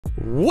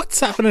What's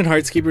happening,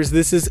 Hardscapers?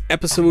 This is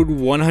episode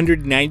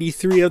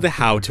 193 of the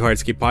How to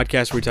Hardscape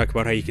podcast, where we talk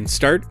about how you can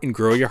start and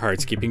grow your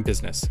hardscaping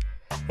business.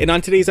 And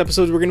on today's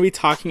episode, we're going to be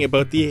talking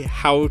about the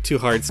How to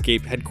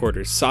Hardscape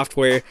headquarters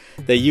software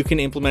that you can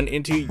implement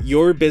into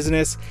your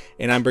business.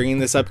 And I'm bringing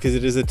this up because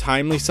it is a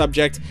timely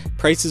subject.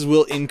 Prices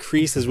will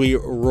increase as we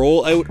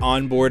roll out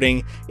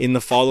onboarding in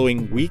the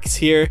following weeks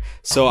here.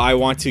 So I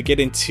want to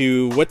get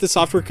into what the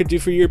software could do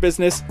for your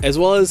business, as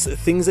well as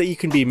things that you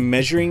can be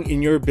measuring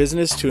in your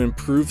business to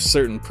improve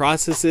certain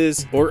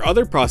processes or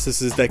other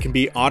processes that can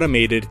be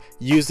automated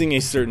using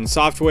a certain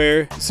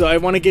software. So I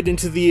want to get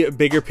into the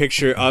bigger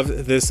picture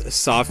of this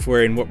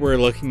software and what we're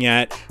looking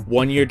at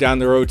 1 year down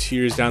the road, 2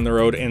 years down the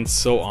road, and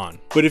so on.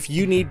 But if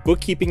you need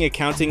bookkeeping,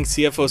 accounting,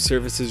 CFO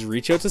services,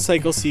 reach out to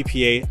Cycle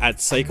CPA at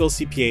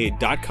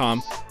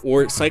cyclecpa.com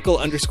or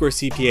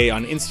cycle_CPA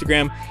on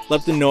Instagram.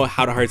 Let them know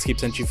How to Hardscape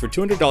sent you for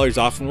 $200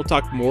 off, and we'll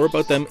talk more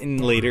about them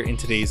later in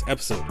today's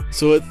episode.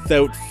 So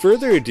without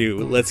further ado,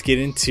 let's get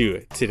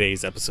into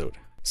today's episode.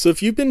 So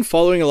if you've been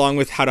following along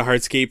with How to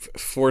Hardscape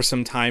for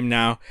some time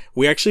now,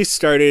 we actually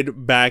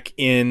started back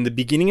in the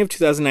beginning of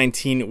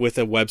 2019 with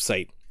a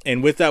website.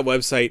 And with that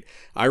website,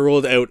 I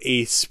rolled out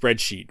a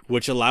spreadsheet,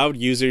 which allowed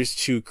users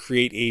to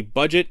create a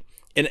budget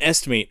and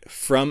estimate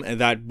from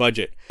that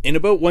budget. And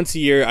about once a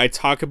year, I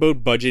talk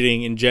about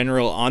budgeting in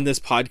general on this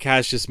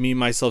podcast, just me and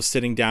myself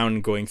sitting down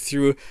and going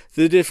through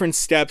the different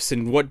steps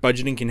and what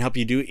budgeting can help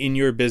you do in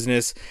your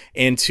business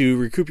and to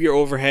recoup your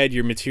overhead,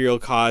 your material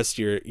cost,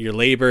 your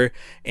labor,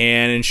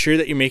 and ensure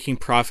that you're making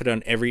profit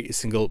on every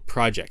single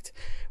project.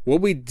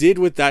 What we did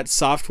with that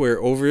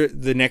software over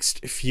the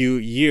next few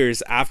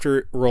years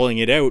after rolling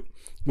it out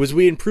was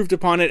we improved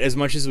upon it as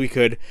much as we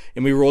could,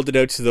 and we rolled it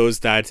out to those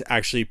that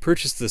actually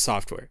purchased the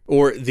software,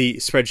 or the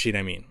spreadsheet,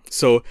 I mean.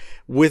 So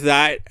with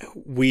that,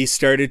 we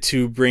started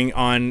to bring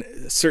on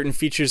certain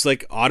features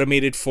like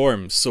automated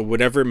forms. So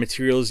whatever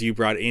materials you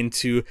brought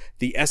into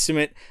the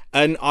estimate,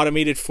 an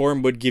automated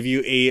form would give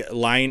you a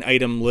line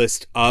item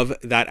list of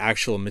that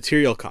actual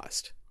material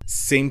cost.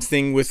 Same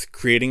thing with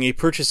creating a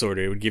purchase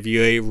order. It would give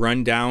you a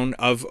rundown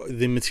of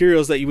the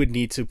materials that you would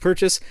need to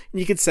purchase, and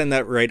you could send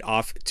that right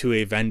off to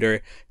a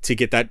vendor to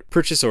get that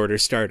purchase order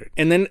started.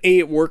 And then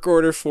a work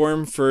order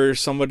form for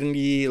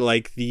somebody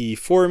like the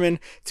foreman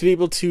to be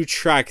able to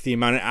track the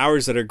amount of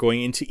hours that are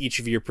going into each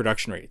of your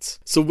production rates.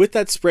 So with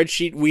that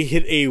spreadsheet, we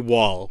hit a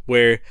wall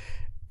where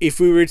if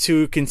we were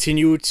to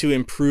continue to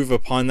improve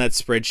upon that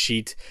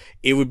spreadsheet,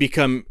 it would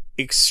become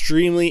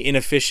extremely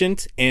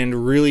inefficient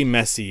and really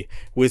messy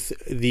with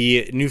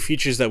the new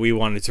features that we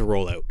wanted to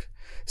roll out.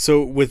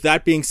 So with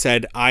that being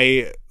said,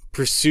 I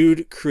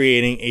pursued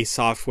creating a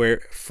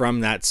software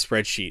from that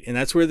spreadsheet, and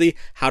that's where the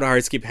How to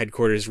Hardscape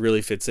headquarters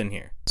really fits in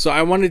here. So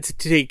I wanted to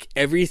take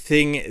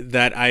everything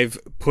that I've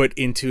put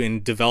into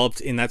and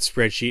developed in that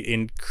spreadsheet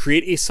and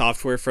create a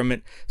software from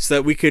it so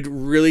that we could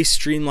really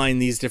streamline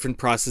these different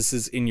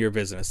processes in your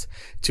business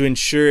to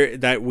ensure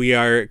that we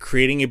are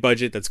creating a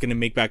budget that's going to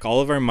make back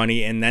all of our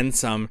money and then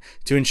some,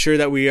 to ensure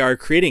that we are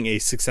creating a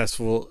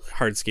successful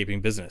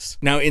hardscaping business.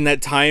 Now, in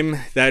that time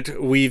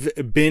that we've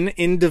been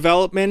in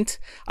development,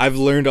 I've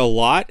learned a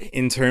lot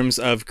in terms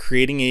of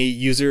creating a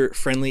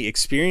user-friendly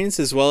experience,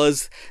 as well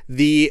as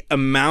the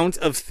amount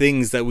of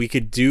things that we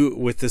could do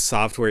with the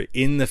software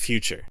in the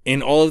future.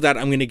 And all of that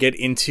I'm going to get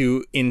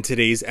into in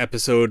today's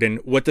episode, and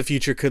what the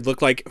future could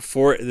look like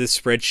for this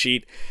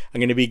spreadsheet. I'm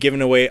going to be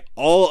giving away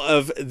all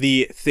of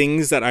the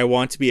things that I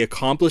want to be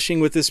accomplishing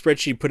with this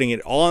spreadsheet, putting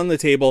it all on the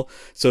table.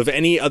 So if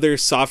any other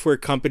software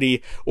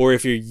company, or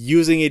if you're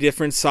using a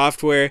different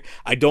software,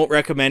 I don't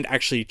recommend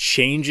actually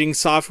changing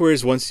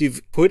softwares once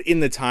you've put in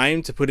the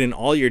time to put in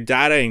all your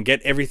data and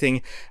get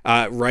everything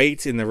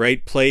right in the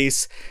right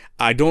place.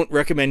 I don't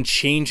recommend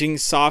changing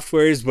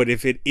softwares, but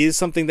if it is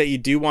something that you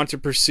do want to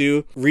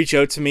pursue, reach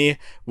out to me.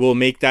 We'll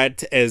make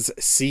that as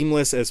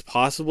seamless as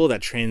possible,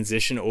 that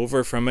transition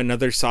over from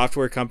another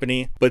software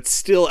company. But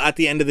still, at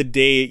the end of the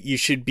day, you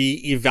should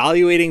be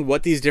evaluating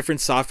what these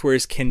different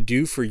softwares can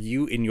do for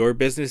you in your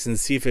business and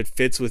see if it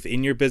fits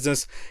within your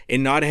business,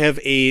 and not have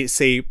a,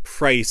 say,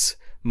 price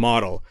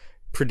model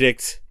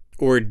predict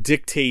or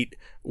dictate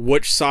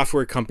which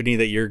software company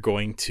that you're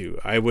going to.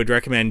 I would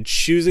recommend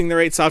choosing the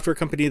right software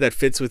company that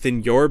fits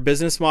within your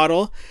business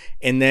model,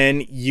 and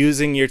then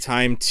using your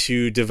time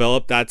to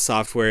develop that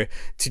software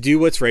to do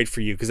what's right for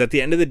you. Because at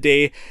the end of the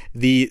day,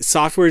 the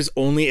software is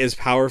only as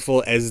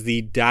powerful as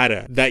the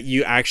data that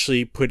you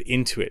actually put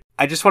into it.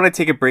 I just want to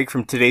take a break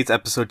from today's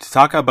episode to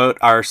talk about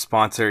our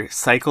sponsor,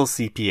 Cycle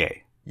CPA.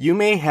 You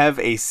may have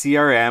a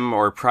CRM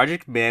or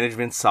project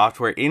management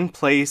software in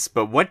place,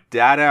 but what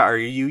data are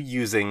you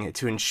using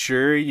to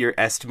ensure your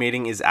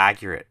estimating is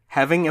accurate?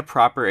 Having a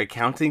proper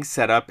accounting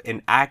setup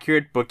and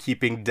accurate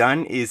bookkeeping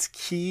done is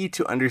key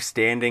to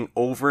understanding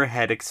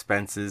overhead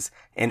expenses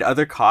and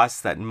other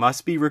costs that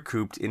must be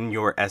recouped in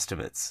your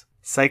estimates.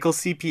 Cycle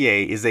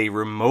CPA is a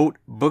remote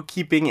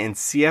bookkeeping and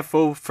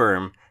CFO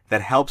firm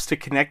that helps to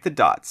connect the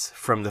dots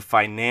from the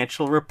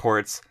financial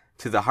reports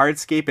to the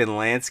hardscape and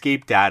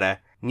landscape data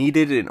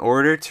needed in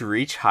order to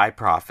reach high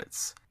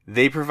profits.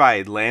 They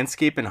provide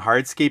landscape and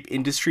hardscape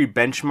industry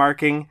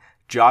benchmarking,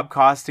 job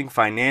costing,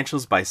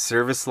 financials by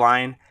service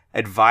line,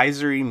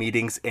 advisory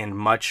meetings, and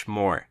much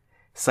more.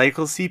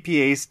 Cycle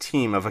CPA's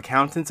team of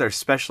accountants are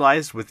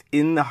specialized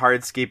within the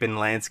hardscape and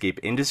landscape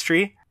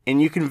industry,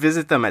 and you can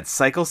visit them at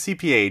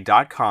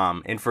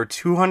cyclecpa.com, and for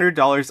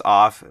 $200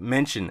 off,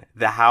 mention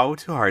the How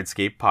to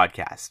Hardscape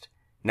podcast.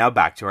 Now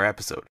back to our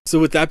episode. So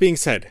with that being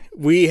said,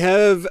 we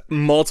have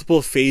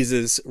multiple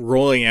phases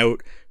rolling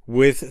out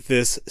with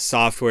this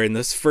software. In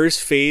this first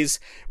phase,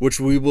 which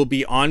we will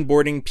be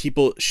onboarding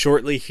people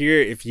shortly here,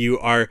 if you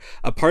are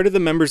a part of the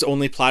members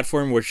only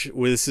platform, which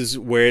this is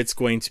where it's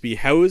going to be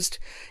housed,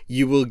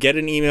 you will get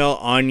an email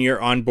on your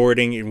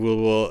onboarding and we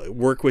will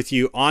work with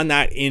you on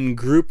that in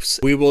groups.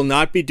 We will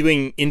not be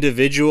doing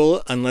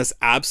individual unless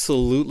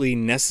absolutely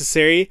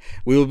necessary.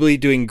 We will be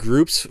doing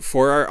groups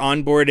for our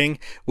onboarding.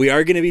 We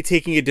are going to be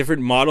taking a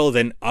different model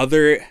than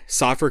other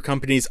software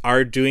companies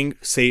are doing,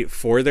 say,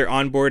 for their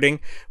onboarding.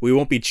 We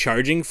won't be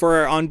charging for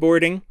our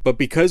onboarding, but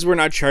because we're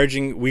not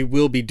charging, we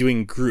will be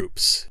doing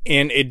groups.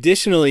 And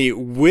additionally,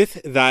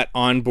 with that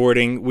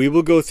onboarding, we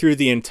will go through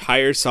the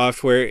entire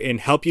software and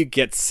help you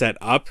get set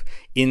up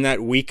in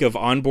that week of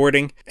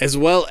onboarding, as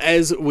well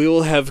as we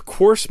will have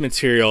course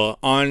material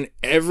on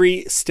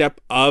every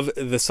step of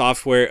the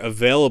software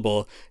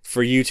available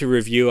for you to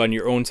review on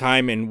your own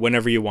time and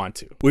whenever you want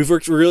to. We've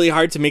worked really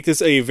hard to make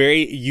this a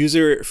very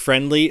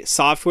user-friendly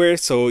software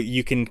so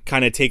you can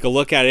kind of take a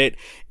look at it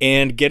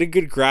and get a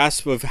good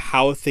grasp of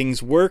how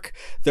things work.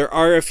 There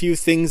are a few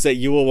things that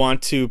you will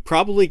want to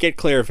probably get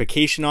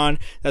clarification on.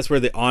 That's where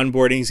the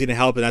onboarding is going to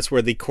help, and that's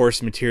where the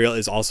course material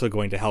is also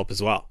going to help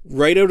as well.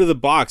 Right out of the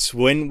box,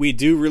 when we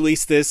do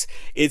release this,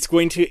 it's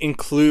going to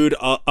include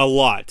a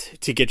lot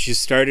to get you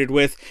started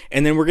with,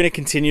 and then we're going to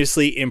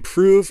continuously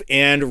improve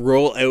and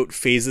roll out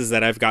phases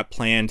that I've got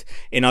planned,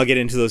 and I'll get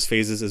into those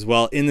phases as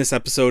well in this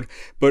episode.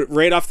 But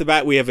right off the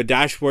bat, we have a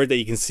dashboard that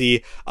you can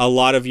see a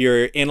lot of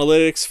your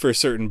analytics for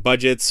certain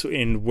budgets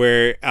and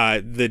where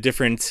the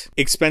different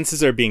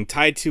expenses are being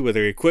tied to,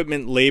 whether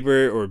equipment,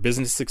 labor, or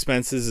business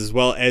expenses, as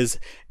well as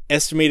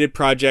estimated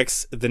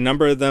projects, the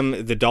number of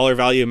them, the dollar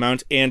value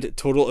amount, and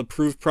total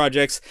approved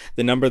projects,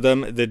 the number of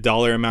them, the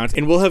dollar amount.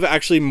 And we'll have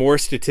actually more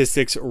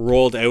statistics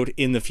rolled out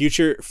in the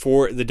future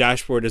for the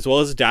dashboard, as well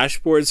as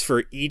dashboards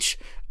for each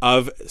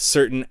of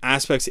certain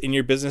aspects in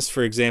your business.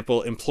 For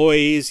example,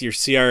 employees, your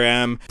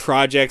CRM,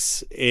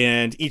 projects,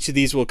 and each of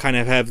these will kind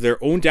of have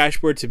their own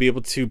dashboard to be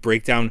able to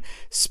break down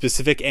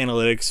specific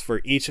analytics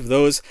for each of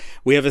those.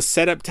 We have a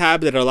setup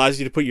tab that allows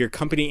you to put your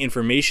company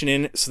information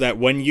in so that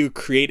when you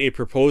create a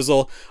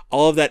proposal,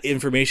 all of that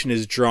information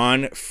is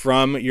drawn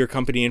from your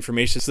company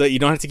information so that you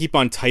don't have to keep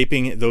on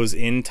typing those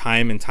in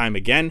time and time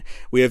again.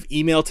 We have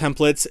email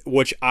templates,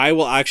 which I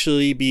will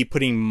actually be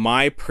putting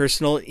my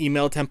personal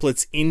email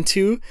templates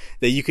into,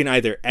 that you can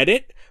either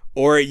edit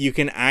or you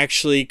can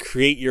actually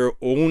create your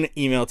own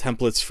email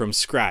templates from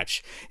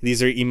scratch.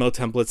 These are email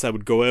templates that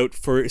would go out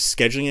for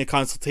scheduling a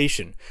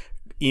consultation,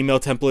 email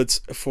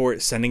templates for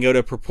sending out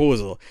a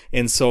proposal,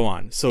 and so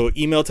on. So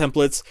email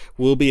templates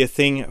will be a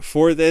thing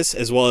for this,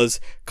 as well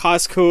as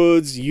cost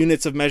codes,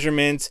 units of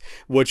measurement,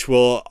 which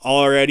will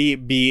already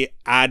be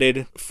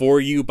added for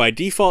you by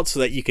default so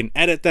that you can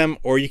edit them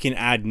or you can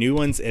add new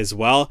ones as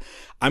well.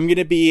 I'm going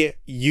to be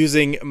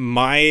using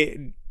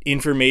my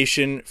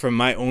information from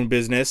my own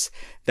business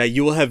that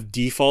you will have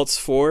defaults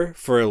for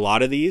a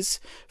lot of these.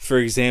 For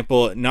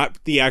example,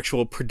 not the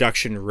actual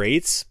production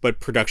rates,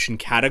 but production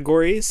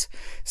categories,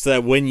 so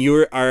that when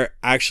you are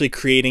actually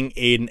creating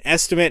an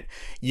estimate,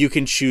 you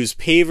can choose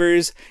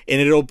pavers and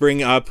it'll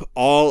bring up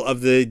all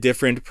of the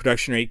different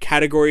production rate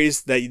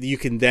categories that you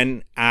can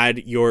then add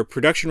your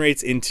production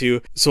rates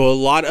into. So a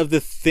lot of the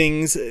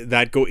things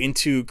that go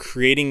into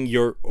creating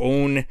your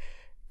own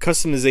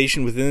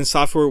customization within the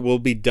software will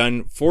be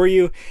done for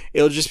you.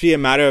 It'll just be a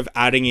matter of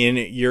adding in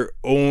your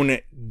own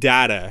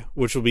data,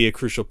 which will be a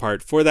crucial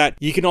part for that.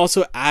 You can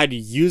also add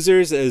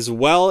users as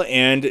well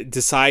and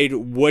decide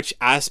which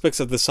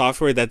aspects of the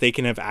software that they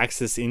can have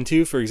access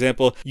into. For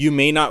example, you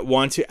may not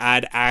want to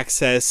add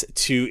access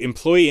to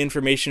employee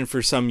information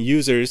for some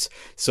users,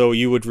 so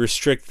you would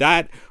restrict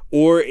that.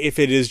 Or if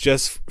it is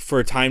just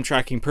for time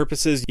tracking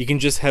purposes, you can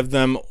just have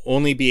them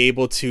only be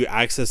able to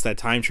access that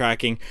time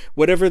tracking,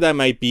 whatever that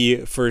might be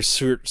for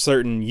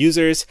certain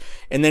users.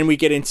 And then we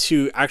get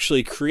into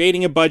actually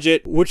creating a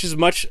budget, which is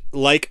much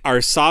like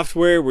our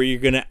software, where you're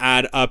going to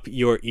add up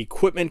your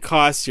equipment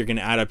costs, you're going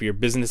to add up your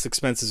business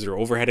expenses or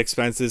overhead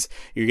expenses,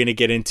 you're going to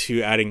get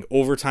into adding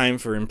overtime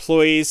for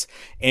employees,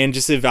 and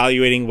just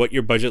evaluating what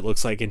your budget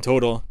looks like in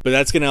total. But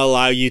that's going to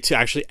allow you to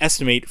actually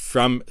estimate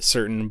from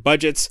certain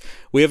budgets.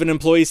 We have an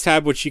employees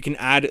tab, which you can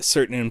add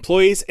certain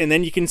employees, and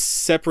then you can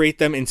separate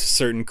them into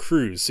certain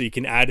crews. So you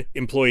can add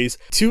employees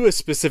to a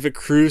specific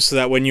crew so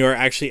that when you are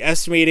actually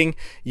estimating,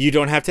 you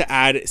don't have to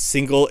add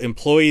single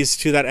employees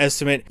to that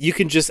estimate. You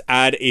can just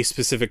add a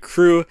specific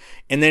crew,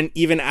 and then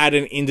even add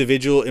an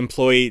individual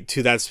employee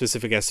to that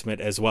specific estimate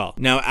as well.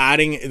 Now,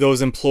 adding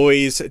those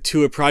employees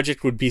to a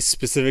project would be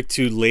specific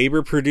to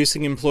labor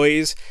producing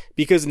employees,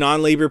 because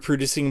non-labor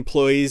producing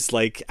employees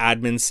like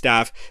admin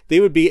staff, they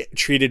would be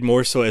treated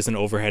more so as an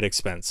overhead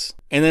expense.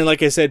 And then,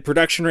 like I said,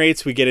 production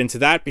rates, we get into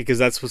that because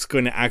that's what's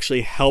going to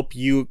actually help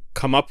you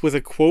come up with a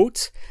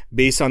quote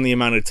based on the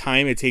amount of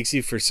time it takes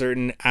you for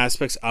certain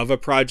aspects of a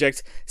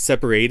project,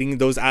 separating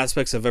those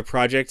aspects of a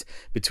project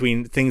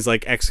between things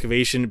like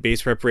excavation,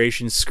 base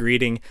preparation,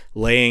 screeding,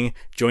 laying,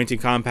 jointing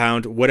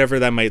compound, whatever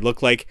that might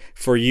look like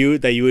for you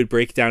that you would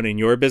break down in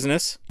your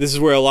business. This is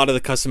where a lot of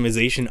the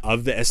customization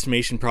of the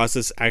estimation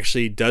process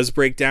actually does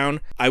break down.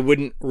 I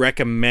wouldn't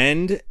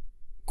recommend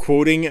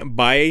quoting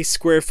by a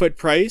square foot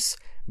price,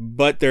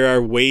 but there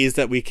are ways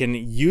that we can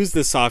use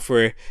the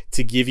software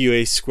to give you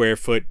a square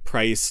foot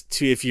price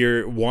to if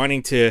you're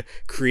wanting to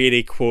create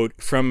a quote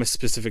from a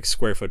specific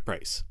square foot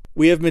price.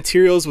 We have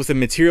materials with a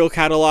material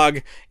catalog,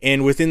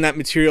 and within that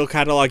material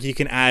catalog, you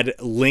can add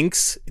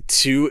links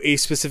to a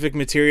specific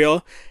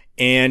material.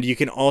 And you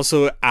can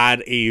also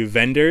add a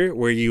vendor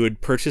where you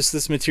would purchase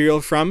this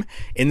material from.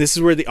 And this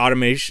is where the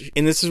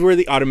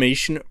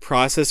automation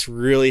process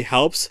really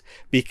helps,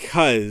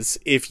 because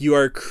if you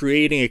are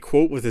creating a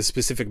quote with a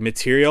specific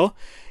material,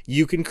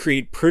 you can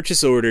create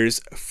purchase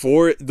orders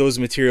for those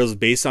materials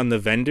based on the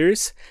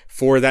vendors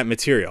for that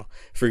material.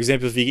 For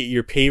example, if you get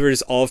your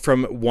pavers all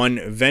from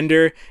one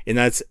vendor and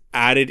that's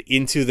added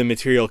into the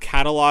material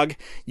catalog,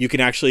 you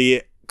can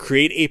actually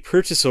create a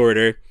purchase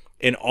order,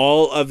 and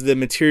all of the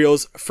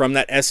materials from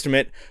that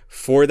estimate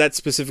for that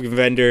specific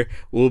vendor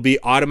will be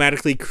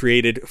automatically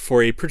created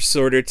for a purchase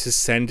order to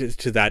send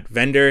to that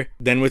vendor.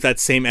 Then with that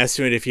same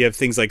estimate, if you have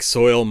things like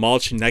soil,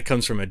 mulch, and that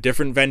comes from a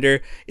different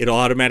vendor, it'll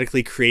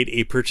automatically create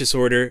a purchase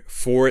order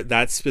for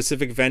that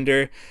specific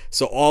vendor.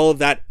 So all of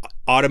that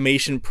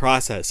automation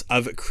process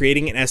of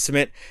creating an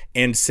estimate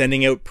and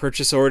sending out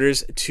purchase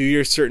orders to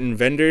your certain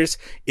vendors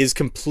is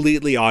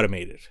completely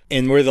automated.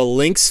 And where the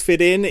links fit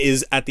in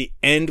is at the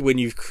end when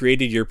you've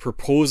created your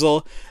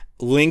proposal.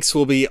 Links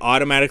will be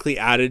automatically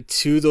added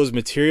to those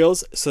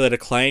materials so that a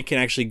client can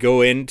actually go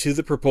into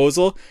the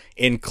proposal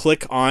and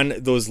click on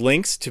those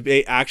links to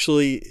be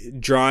actually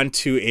drawn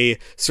to a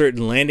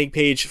certain landing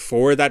page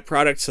for that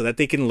product so that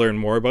they can learn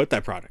more about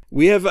that product.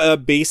 We have a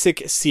basic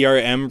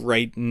CRM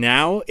right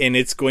now, and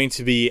it's going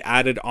to be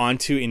added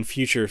onto in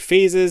future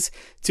phases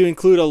to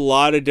include a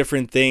lot of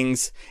different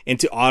things and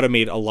to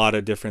automate a lot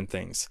of different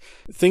things.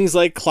 Things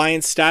like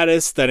client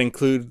status that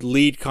include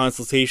lead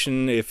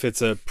consultation, if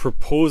it's a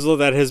proposal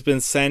that has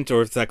been sent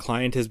or if that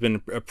client has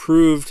been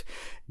approved,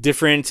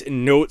 different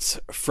notes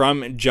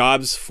from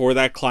jobs for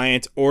that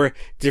client, or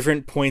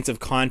different points of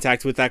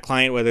contact with that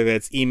client, whether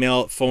that's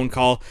email, phone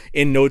call,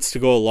 and notes to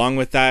go along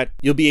with that.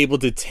 You'll be able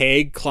to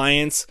tag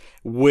clients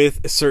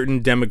with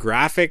certain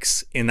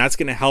demographics, and that's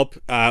going to help.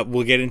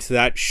 We'll get into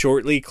that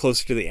shortly,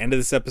 closer to the end of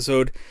this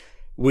episode.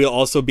 We'll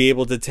also be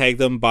able to tag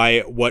them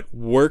by what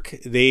work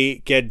they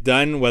get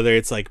done, whether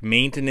it's like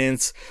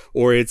maintenance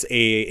or it's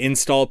a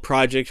install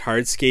project,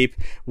 Hardscape,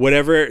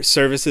 whatever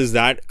services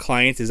that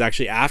client is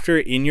actually after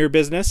in your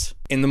business.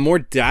 And the more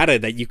data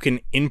that you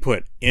can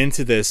input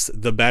into this,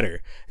 the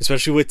better,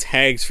 especially with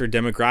tags for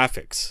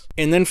demographics.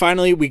 And then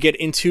finally, we get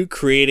into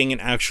creating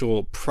an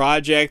actual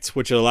project,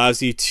 which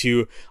allows you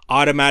to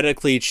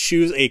automatically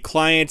choose a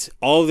client,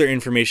 all of their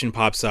information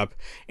pops up,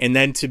 and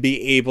then to be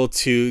able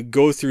to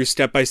go through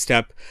step by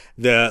step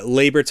the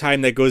labor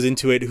time that goes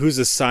into it, who's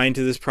assigned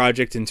to this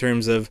project in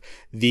terms of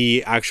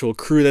the actual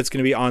crew that's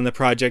going to be on the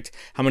project,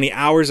 how many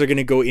hours are going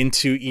to go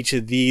into each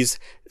of these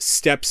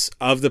steps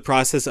of the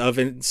process of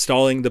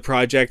installing the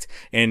project,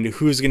 and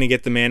who's going to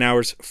get the man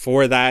hours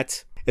for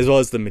that, as well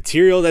as the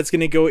material that's going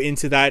to go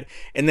into that.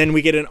 And then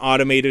we get an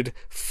automated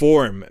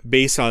form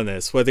based on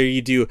this, whether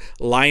you do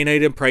line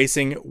item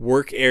pricing,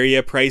 work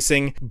area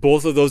pricing,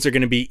 both of those are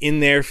going to be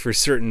in there for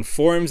certain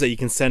forms that you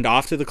can send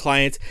off to the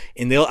client,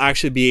 and they'll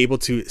actually be able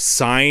to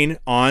sign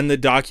on the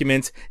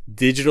document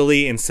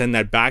digitally and send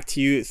that back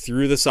to you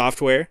through the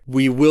software.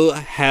 We will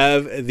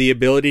have the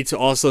ability to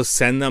also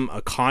send them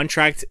a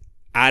contract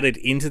added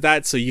into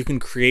that, so you can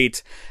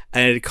create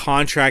a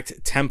contract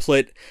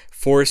template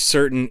for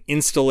certain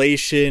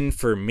installation,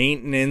 for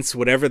maintenance,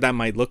 whatever that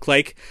might look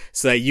like,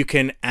 so that you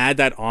can add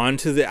that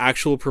onto the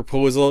actual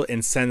proposal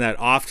and send that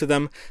off to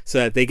them so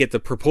that they get the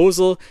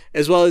proposal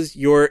as well as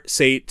your,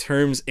 say,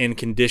 terms and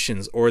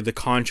conditions or the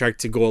contract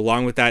to go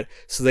along with that,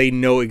 so they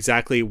know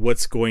exactly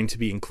what's going to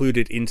be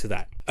included into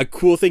that. A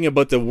cool thing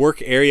about the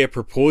work area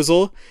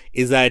proposal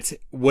is that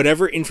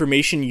whatever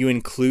information you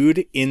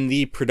include in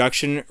the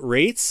production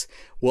rates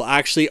will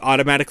actually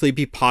automatically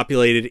be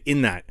populated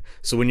in that.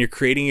 So when you're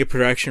creating a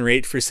production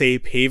rate for, say,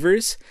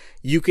 pavers,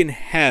 you can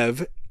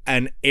have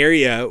an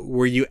area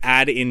where you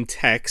add in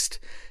text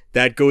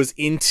that goes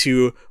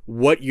into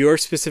what your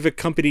specific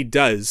company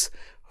does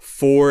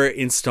for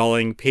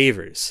installing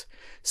pavers.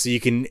 So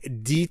you can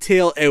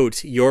detail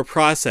out your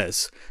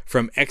process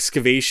from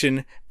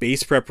excavation,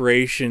 base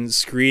preparation,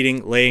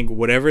 screeding, laying,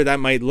 whatever that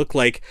might look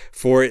like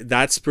for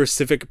that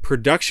specific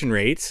production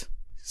rate.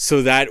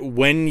 so that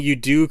when you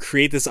do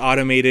create this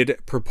automated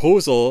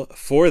proposal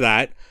for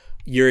that,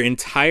 your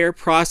entire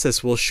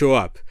process will show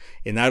up.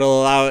 And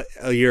that'll allow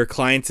your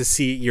client to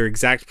see your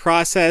exact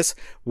process,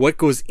 what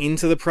goes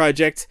into the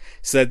project,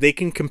 so that they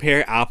can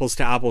compare apples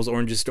to apples,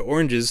 oranges to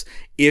oranges,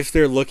 if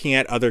they're looking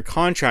at other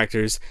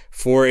contractors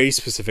for a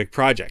specific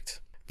project.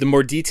 The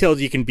more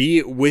detailed you can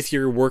be with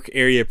your work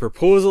area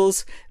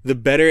proposals, the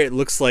better it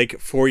looks like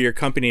for your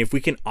company. If we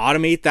can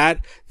automate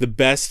that, the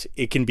best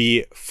it can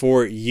be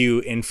for you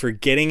and for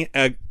getting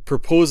a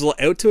proposal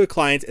out to a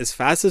client as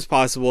fast as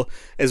possible,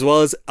 as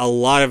well as a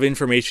lot of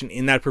information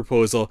in that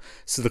proposal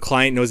so the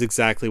client knows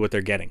exactly what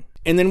they're getting.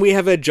 And then we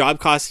have a job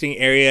costing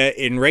area,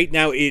 and right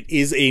now it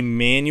is a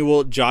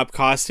manual job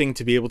costing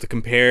to be able to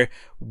compare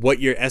what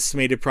your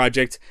estimated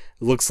project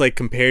looks like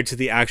compared to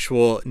the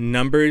actual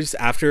numbers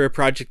after a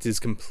project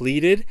is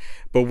completed.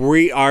 But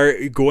we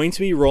are going to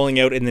be rolling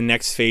out in the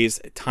next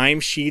phase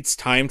timesheets,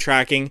 time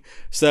tracking,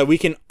 so that we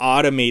can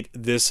automate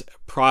this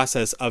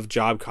process of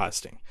job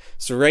costing.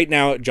 So right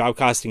now, job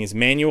costing is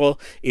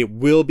manual. It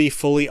will be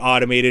fully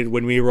automated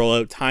when we roll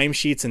out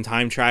timesheets and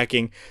time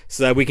tracking,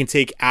 so that we can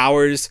take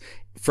hours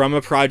from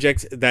a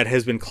project that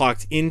has been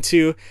clocked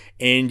into,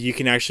 and you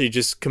can actually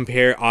just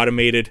compare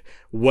automated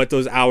what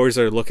those hours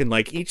are looking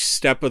like each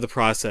step of the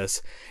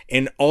process.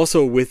 And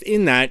also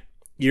within that,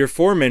 your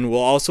foreman will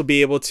also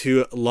be able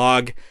to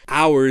log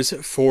hours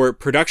for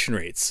production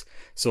rates.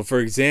 So for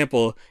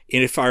example,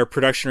 if our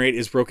production rate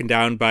is broken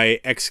down by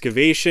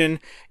excavation,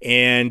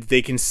 and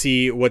they can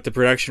see what the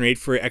production rate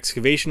for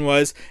excavation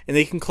was, and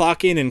they can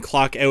clock in and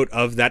clock out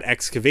of that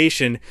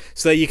excavation,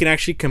 so that you can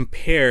actually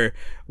compare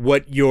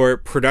what your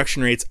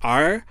production rates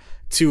are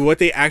to what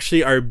they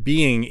actually are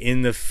being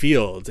in the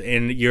field.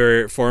 And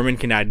your foreman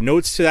can add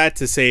notes to that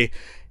to say,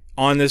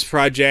 on this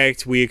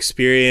project, we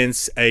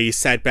experience a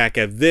setback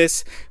of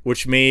this,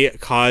 which may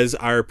cause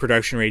our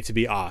production rate to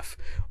be off.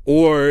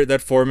 Or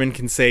that foreman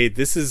can say,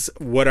 this is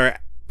what our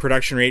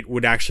production rate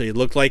would actually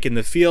look like in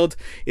the field.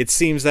 It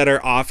seems that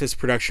our office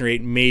production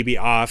rate may be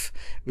off.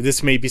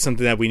 This may be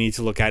something that we need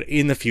to look at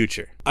in the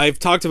future. I've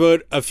talked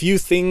about a few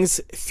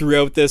things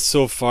throughout this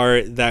so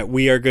far that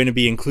we are going to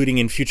be including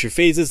in future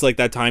phases, like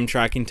that time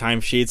tracking,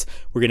 timesheets.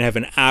 We're going to have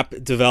an app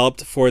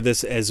developed for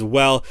this as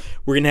well.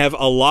 We're going to have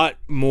a lot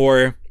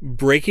more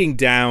breaking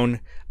down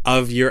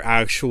of your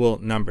actual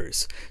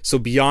numbers. So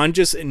beyond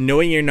just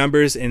knowing your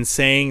numbers and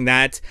saying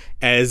that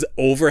as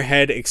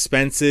overhead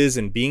expenses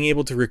and being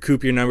able to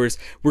recoup your numbers,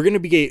 we're going to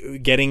be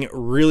getting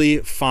really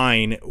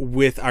fine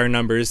with our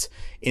numbers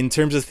in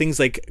terms of things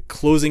like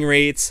closing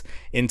rates,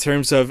 in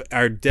terms of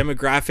our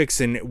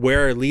demographics and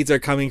where our leads are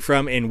coming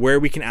from, and where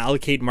we can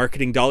allocate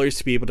marketing dollars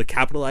to be able to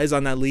capitalize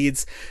on that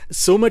leads.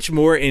 So much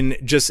more in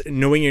just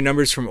knowing your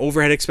numbers, from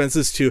overhead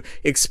expenses to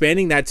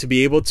expanding that to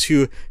be able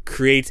to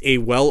create a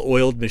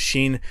well-oiled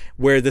machine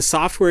where the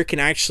software can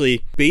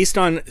actually, based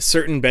on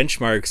certain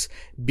benchmarks,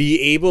 be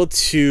able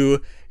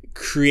to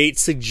create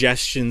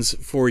suggestions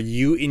for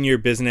you in your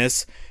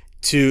business,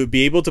 to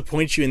be able to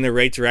point you in the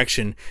right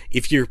direction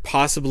if you're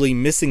possibly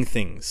missing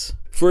things.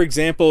 For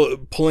example,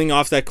 pulling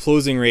off that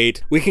closing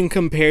rate, we can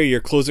compare your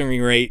closing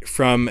rate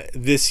from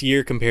this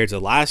year compared to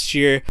last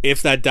year,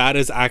 if that data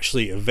is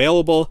actually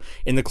available.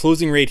 And the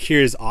closing rate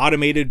here is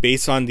automated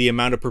based on the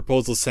amount of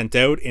proposals sent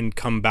out and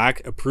come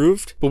back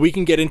approved. But we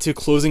can get into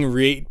closing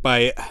rate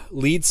by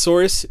lead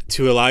source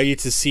to allow you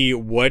to see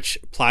which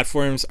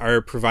platforms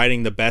are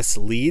providing the best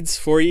leads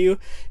for you.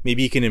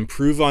 Maybe you can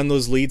improve on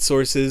those lead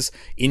sources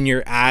in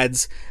your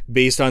ads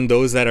based on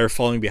those that are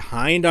falling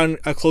behind on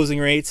a closing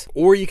rate,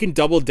 or you can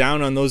double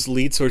down on those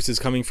lead sources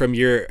coming from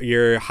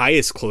your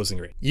highest closing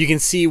rate. You can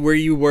see where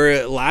you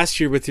were last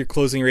year with your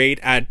closing rate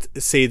at,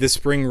 say, the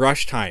spring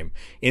rush time,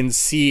 and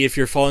see if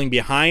you're falling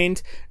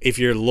behind, if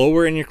you're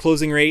lower in your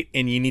closing rate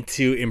and you need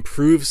to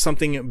improve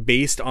something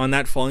based on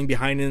that falling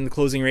behind in the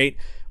closing rate.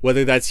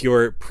 Whether that's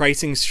your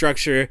pricing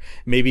structure,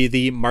 maybe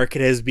the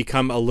market has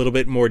become a little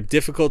bit more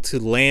difficult to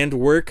land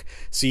work,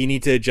 so you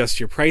need to adjust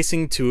your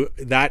pricing to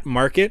that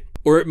market.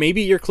 Or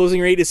maybe your closing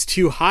rate is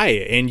too high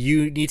and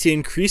you need to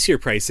increase your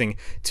pricing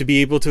to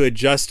be able to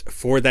adjust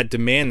for that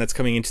demand that's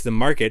coming into the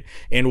market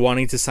and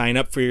wanting to sign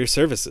up for your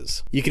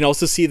services. You can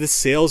also see the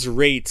sales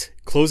rate,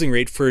 closing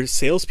rate for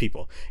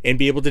salespeople, and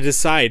be able to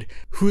decide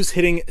who's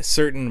hitting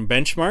certain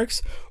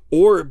benchmarks,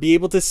 or be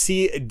able to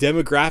see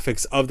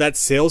demographics of that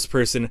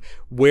salesperson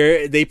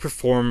where they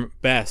perform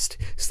best,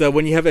 so that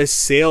when you have a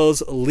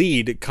sales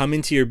lead come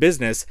into your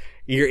business,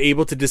 you're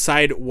able to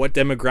decide what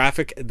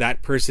demographic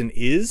that person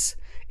is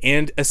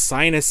and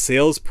assign a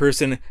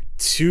salesperson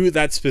to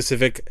that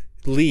specific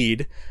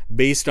lead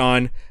based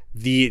on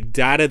the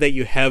data that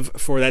you have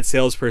for that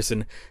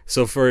salesperson.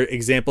 So for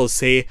example,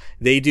 say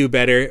they do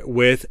better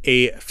with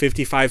a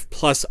 55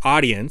 plus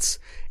audience,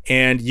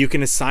 and you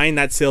can assign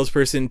that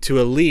salesperson to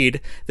a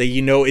lead that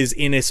you know is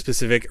in a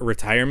specific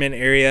retirement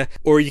area,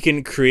 or you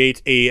can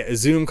create a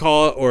Zoom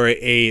call or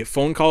a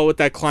phone call with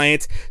that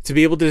client to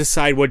be able to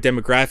decide what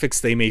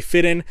demographics they may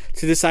fit in,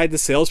 to decide the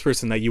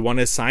salesperson that you want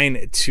to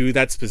assign to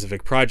that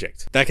specific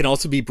project. That can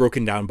also be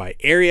broken down by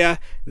area,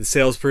 the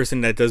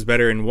salesperson that does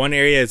better in one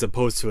area as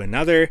opposed to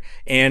another,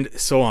 and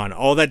so on.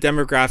 All that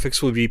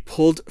demographics will be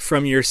pulled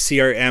from your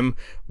CRM,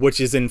 which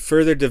is in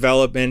further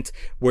development,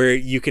 where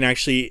you can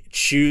actually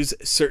choose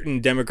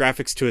certain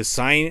demographics to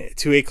assign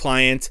to a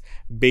client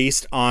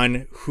based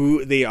on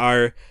who they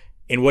are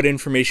and what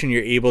information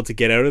you're able to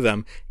get out of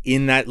them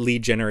in that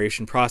lead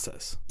generation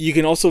process. You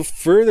can also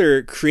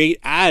further create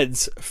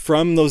ads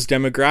from those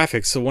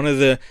demographics. So one of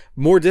the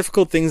more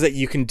difficult things that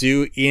you can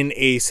do in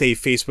a, say,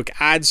 Facebook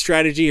ad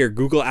strategy or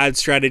Google ad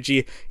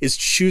strategy is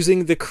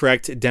choosing the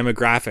correct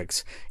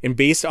demographics. And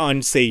based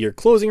on, say, your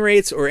closing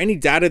rates or any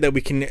data that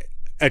we can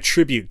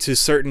attribute to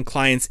certain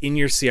clients in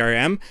your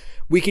CRM,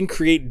 we can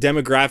create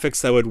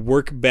demographics that would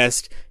work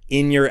best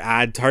in your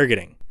ad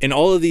targeting. And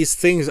all of these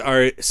things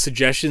are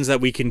suggestions that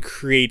we can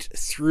create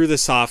through the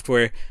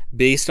software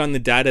based on the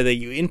data that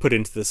you input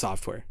into the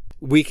software.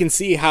 We can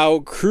see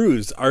how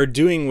crews are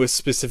doing with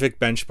specific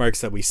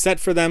benchmarks that we set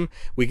for them.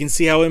 We can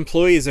see how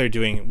employees are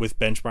doing with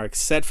benchmarks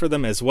set for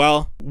them as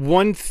well.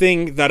 One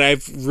thing that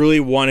I've really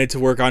wanted to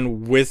work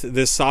on with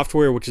this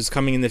software, which is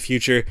coming in the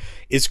future,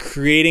 is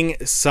creating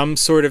some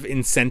sort of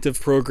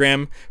incentive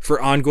program for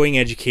ongoing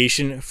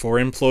education for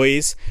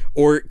employees,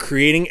 or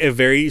creating a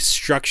very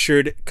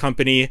structured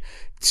company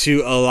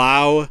to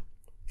allow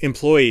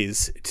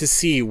employees to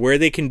see where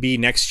they can be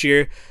next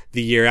year,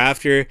 the year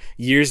after,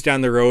 years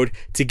down the road,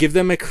 to give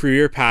them a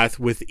career path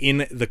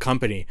within the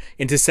company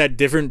and to set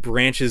different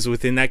branches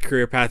within that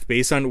career path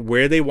based on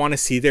where they want to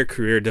see their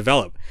career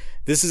develop.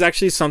 This is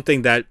actually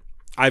something that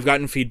I've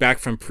gotten feedback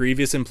from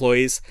previous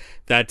employees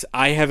that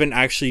I haven't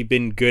actually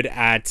been good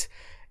at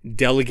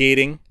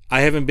delegating.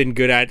 I haven't been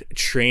good at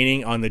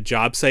training on the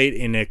job site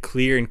in a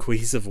clear and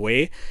cohesive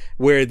way,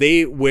 where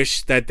they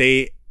wish that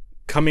they,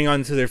 coming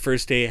onto their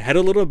first day, had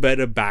a little bit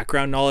of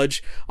background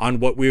knowledge on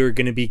what we were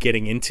going to be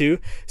getting into.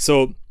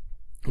 So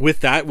with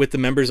that, with the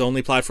members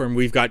only platform,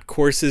 we've got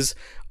courses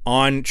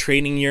on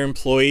training your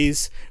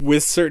employees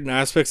with certain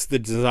aspects of the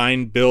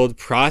design build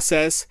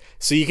process.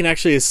 So you can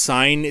actually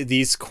assign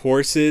these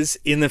courses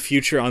in the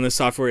future on the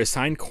software,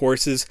 assign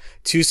courses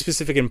to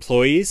specific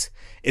employees,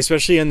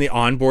 especially in the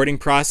onboarding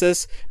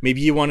process.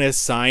 Maybe you want to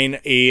assign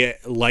a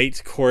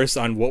light course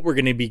on what we're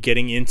going to be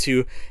getting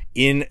into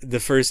in the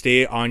first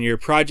day on your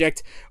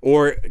project,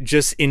 or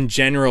just in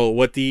general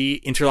what the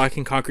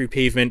interlocking concrete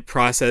pavement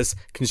process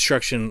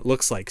construction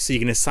looks like. So you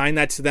can assign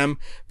that to them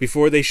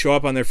before they show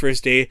up on their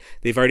first day.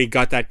 They've already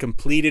got that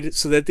completed,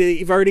 so that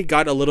they've already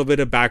got a little bit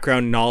of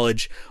background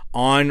knowledge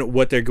on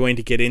what they're going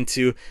to get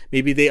into.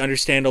 Maybe they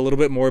understand a little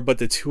bit more about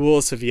the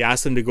tool, so if you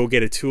ask them to go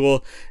get a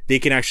tool, they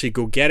can actually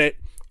go get it.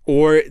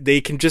 Or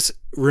they can just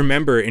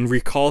remember and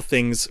recall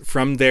things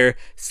from their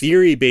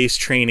theory-based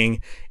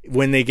training.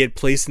 When they get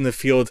placed in the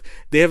field,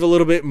 they have a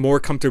little bit more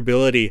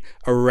comfortability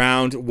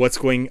around what's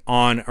going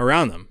on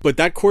around them. But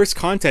that course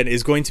content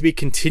is going to be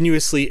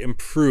continuously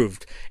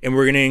improved, and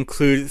we're going to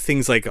include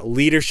things like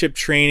leadership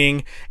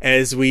training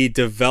as we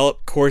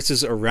develop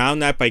courses around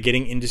that by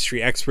getting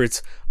industry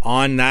experts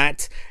on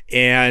that,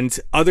 and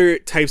other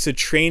types of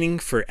training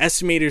for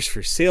estimators,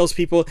 for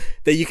salespeople,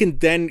 that you can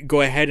then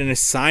go ahead and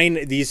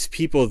assign these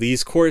people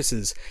these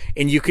courses,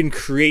 and you can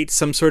create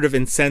some sort of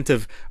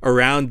incentive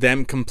around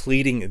them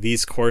completing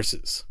these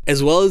courses,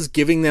 as well as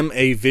giving them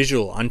a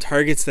visual on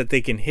targets that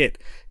they can hit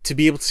to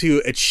be able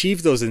to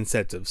achieve those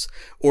incentives,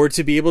 or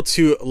to be able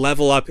to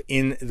level up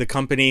in the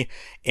company.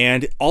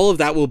 And all of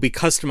that will be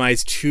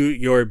customized to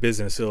your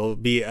business. It'll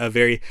be a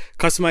very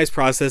customized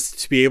process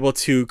to be able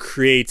to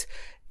create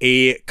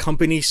a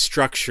company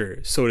structure,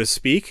 so to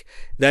speak,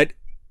 that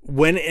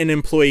when an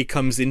employee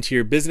comes into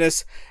your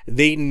business,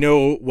 they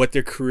know what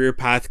their career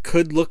path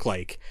could look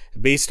like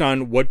based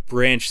on what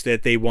branch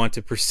that they want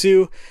to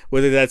pursue,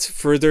 whether that's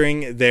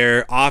furthering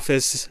their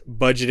office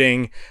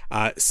budgeting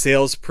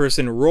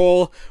salesperson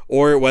role,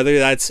 or whether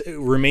that's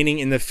remaining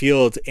in the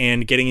field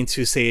and getting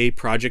into, say, a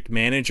project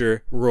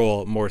manager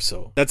role more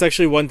so. That's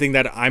actually one thing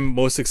that I'm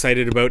most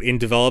excited about in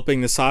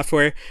developing the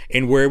software,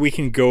 and where we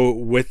can go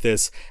with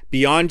this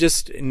beyond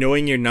just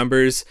knowing your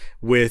numbers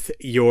with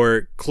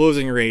your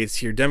closing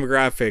rates, your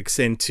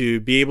demographics, and to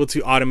be able to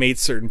automate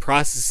certain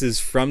processes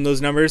from those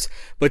numbers,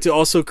 but to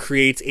also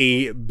create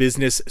a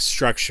business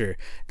structure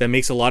that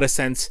makes a lot of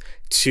sense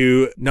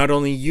to not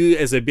only you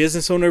as a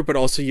business owner, but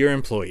also your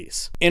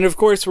employees. And of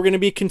course, we're going to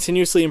be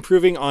continuously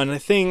improving on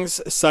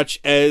things such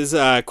as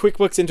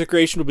QuickBooks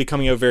integration will be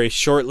coming out very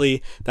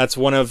shortly. That's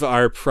one of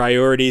our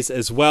priorities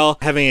as well.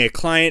 Having a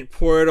client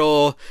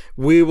portal,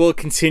 we will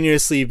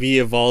continuously be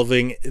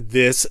evolving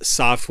this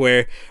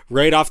software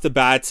right off the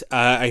bat.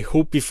 I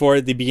hope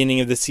before the beginning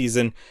of the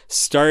season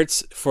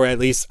starts, for at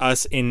least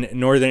us in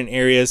northern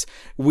areas,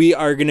 we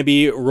are going to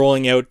be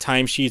rolling out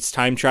timesheets,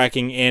 time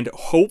tracking, and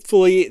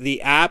hopefully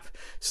the app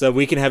so that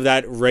we can have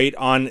that right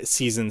on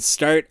season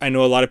start. I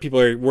know a lot of people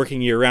are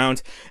working year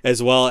round,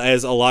 as well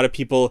as a lot of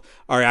people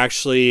are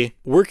actually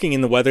working in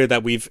the weather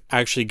that we've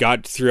actually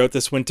got throughout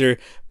this winter,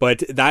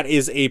 but that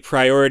is a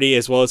priority,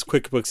 as well as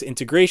QuickBooks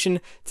integration,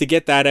 to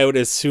get that out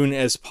as soon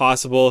as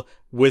possible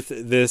with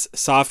this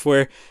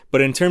software.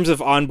 But in terms of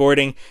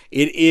onboarding,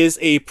 it is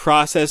a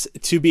process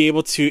to be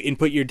able to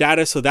input your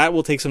data, so that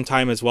will take some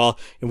time as well,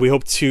 and we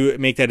hope to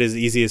make that as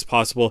easy as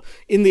possible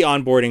in the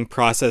onboarding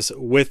process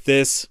with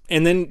this.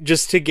 And then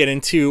just to get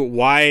into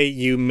why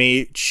you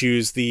may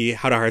choose the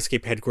How to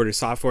Hardscape headquarters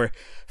software,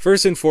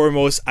 first and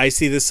foremost, I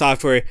see this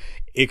software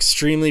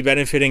extremely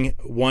benefiting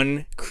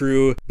 1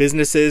 crew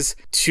businesses,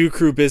 2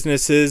 crew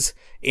businesses,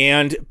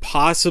 and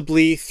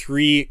possibly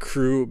 3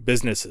 crew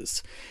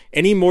businesses.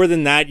 Any more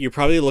than that, you're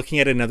probably looking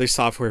at another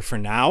software for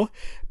now.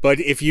 But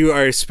if you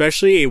are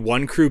especially a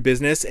 1 crew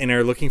business and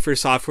are looking for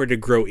software to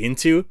grow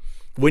into,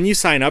 when you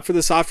sign up for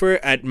the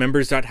software at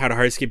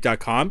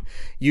members.howtohardscape.com,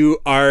 you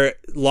are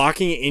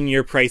locking in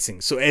your pricing.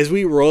 So as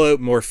we roll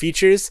out more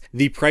features,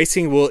 the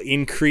pricing will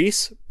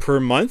increase per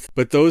month.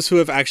 But those who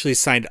have actually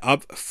signed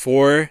up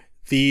for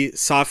the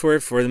software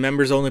for the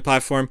members only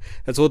platform,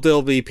 that's what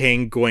they'll be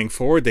paying going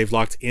forward. They've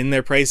locked in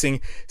their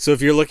pricing. So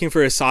if you're looking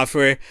for a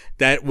software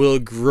that will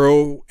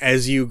grow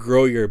as you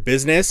grow your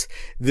business,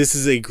 this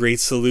is a great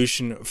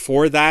solution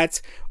for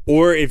that.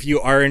 Or if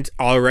you aren't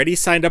already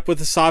signed up with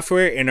the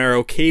software and are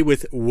okay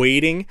with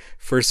waiting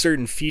for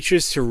certain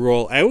features to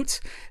roll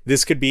out,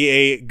 this could be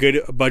a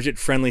good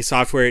budget-friendly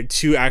software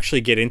to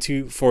actually get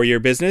into for your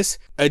business.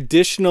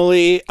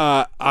 Additionally,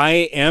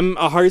 I am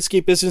a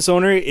Hardscape business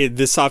owner.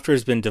 This software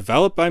has been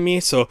developed by me,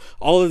 so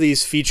all of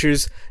these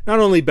features not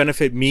only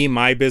benefit me,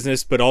 my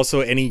business, but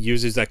also any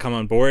users that come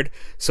on board.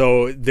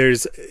 So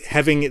there's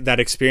having that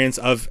experience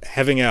of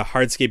having a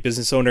Hardscape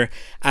business owner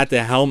at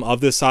the helm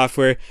of the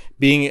software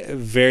being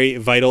very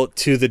vital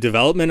to the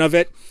development of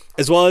it,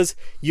 as well as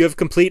you have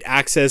complete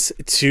access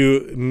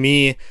to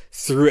me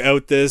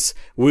throughout this.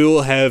 We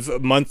will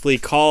have monthly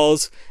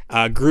calls,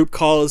 group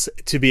calls,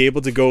 to be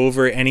able to go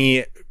over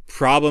any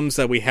problems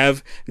that we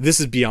have. This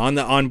is beyond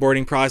the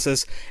onboarding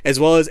process, as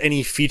well as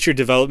any feature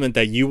development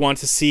that you want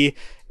to see.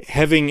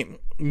 Having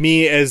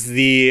me as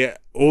the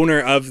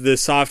owner of the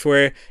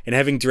software and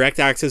having direct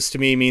access to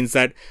me means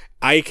that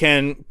I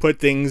can put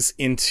things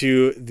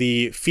into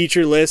the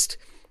feature list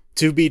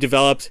to be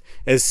developed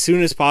as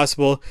soon as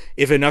possible.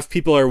 If enough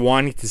people are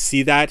wanting to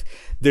see that,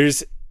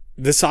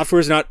 the software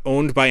is not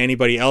owned by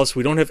anybody else.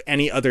 We don't have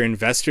any other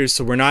investors,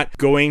 so we're not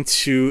going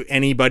to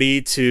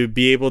anybody to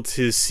be able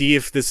to see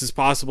if this is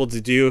possible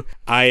to do.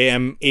 I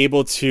am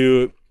able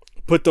to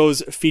put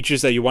those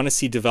features that you want to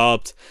see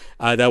developed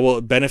that will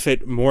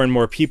benefit more and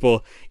more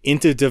people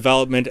into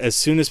development as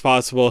soon as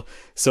possible.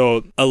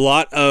 So a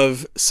lot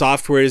of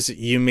softwares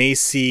you may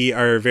see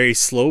are very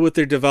slow with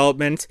their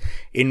development.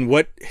 In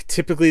what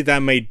typically that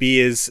might be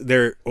is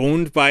they're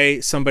owned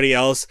by somebody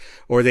else,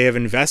 or they have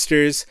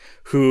investors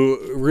who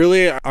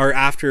really are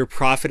after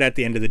profit at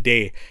the end of the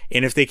day.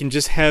 And if they can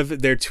just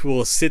have their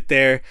tool sit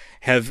there,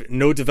 have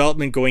no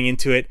development going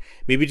into it,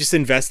 maybe just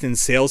invest in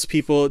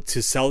salespeople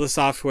to sell the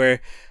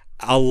software.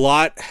 A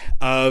lot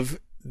of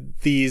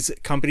these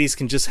companies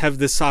can just have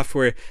this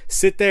software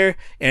sit there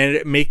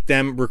and make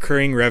them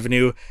recurring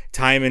revenue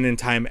time in and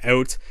time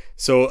out.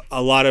 So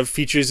a lot of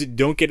features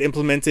don't get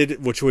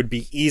implemented, which would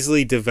be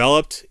easily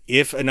developed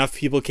if enough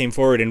people came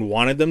forward and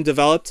wanted them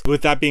developed.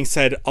 With that being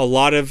said, a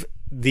lot of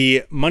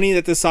the money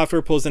that the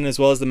software pulls in, as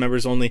well as the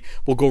members only,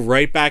 will go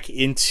right back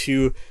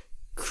into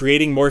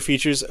creating more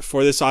features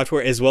for the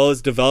software, as well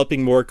as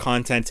developing more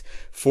content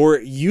for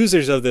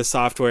users of this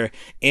software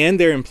and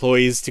their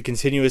employees to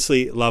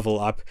continuously level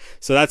up.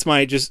 So that's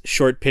my just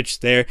short pitch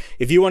there.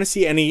 If you want to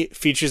see any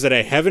features that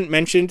I haven't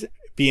mentioned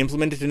be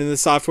implemented into the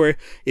software,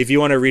 if you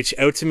want to reach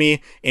out to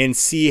me and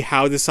see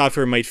how the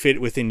software might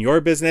fit within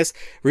your business,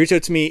 reach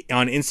out to me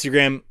on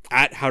Instagram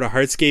at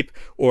howtohardscape,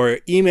 or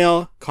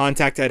email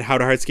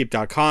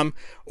contact@howtohardscape.com,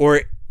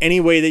 or any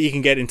way that you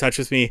can get in touch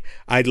with me.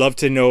 I'd love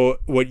to know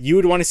what you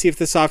would want to see if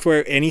the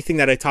software, anything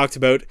that I talked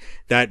about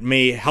that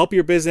may help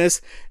your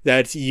business,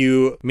 that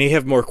you may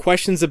have more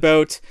questions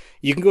about.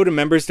 You can go to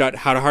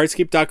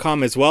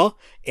members.howtohardscape.com as well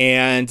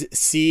and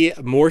see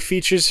more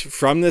features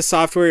from this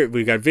software.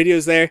 We've got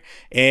videos there,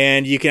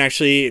 and you can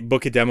actually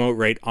book a demo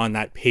right on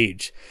that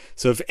page.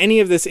 So if any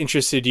of this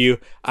interested you,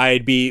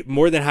 I'd be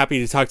more than happy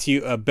to talk to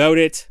you about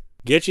it,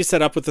 get you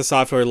set up with the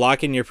software,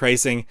 lock in your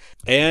pricing.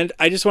 And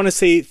I just want to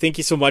say thank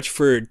you so much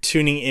for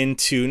tuning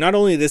into not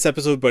only this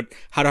episode, but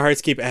How to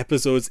Hardscape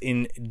episodes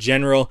in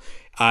general.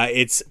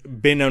 It's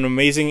been an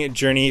amazing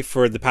journey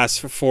for the past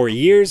 4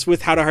 years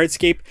with How to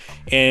Hardscape,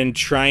 and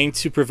trying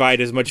to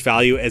provide as much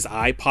value as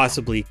I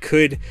possibly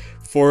could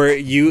for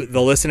you,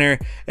 the listener,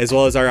 as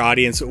well as our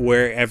audience,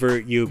 wherever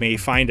you may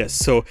find us.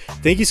 So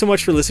thank you so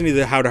much for listening to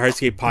the How to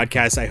Hardscape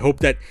podcast. I hope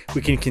that we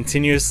can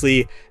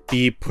continuously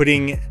be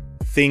putting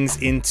things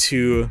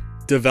into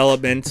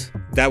development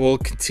that will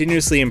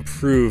continuously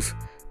improve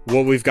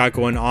what we've got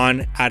going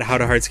on at How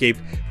to Hardscape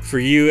for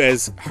you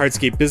as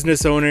Hardscape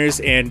business owners.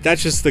 And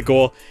that's just the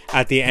goal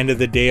at the end of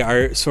the day,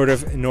 our sort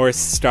of North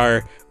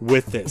Star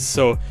with this.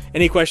 So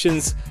any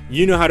questions,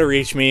 you know how to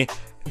reach me.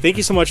 Thank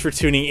you so much for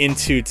tuning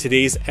into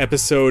today's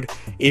episode.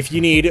 If you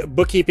need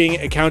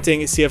bookkeeping,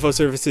 accounting, CFO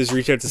services,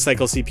 reach out to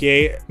Cycle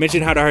CPA.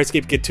 Mention How to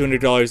Hardscape, get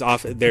 $200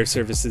 off their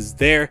services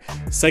there.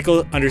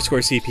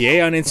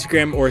 Cycle_CPA on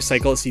Instagram or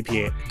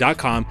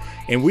cyclecpa.com.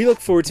 And we look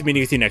forward to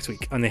meeting with you next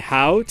week on the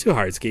How to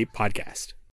Hardscape podcast.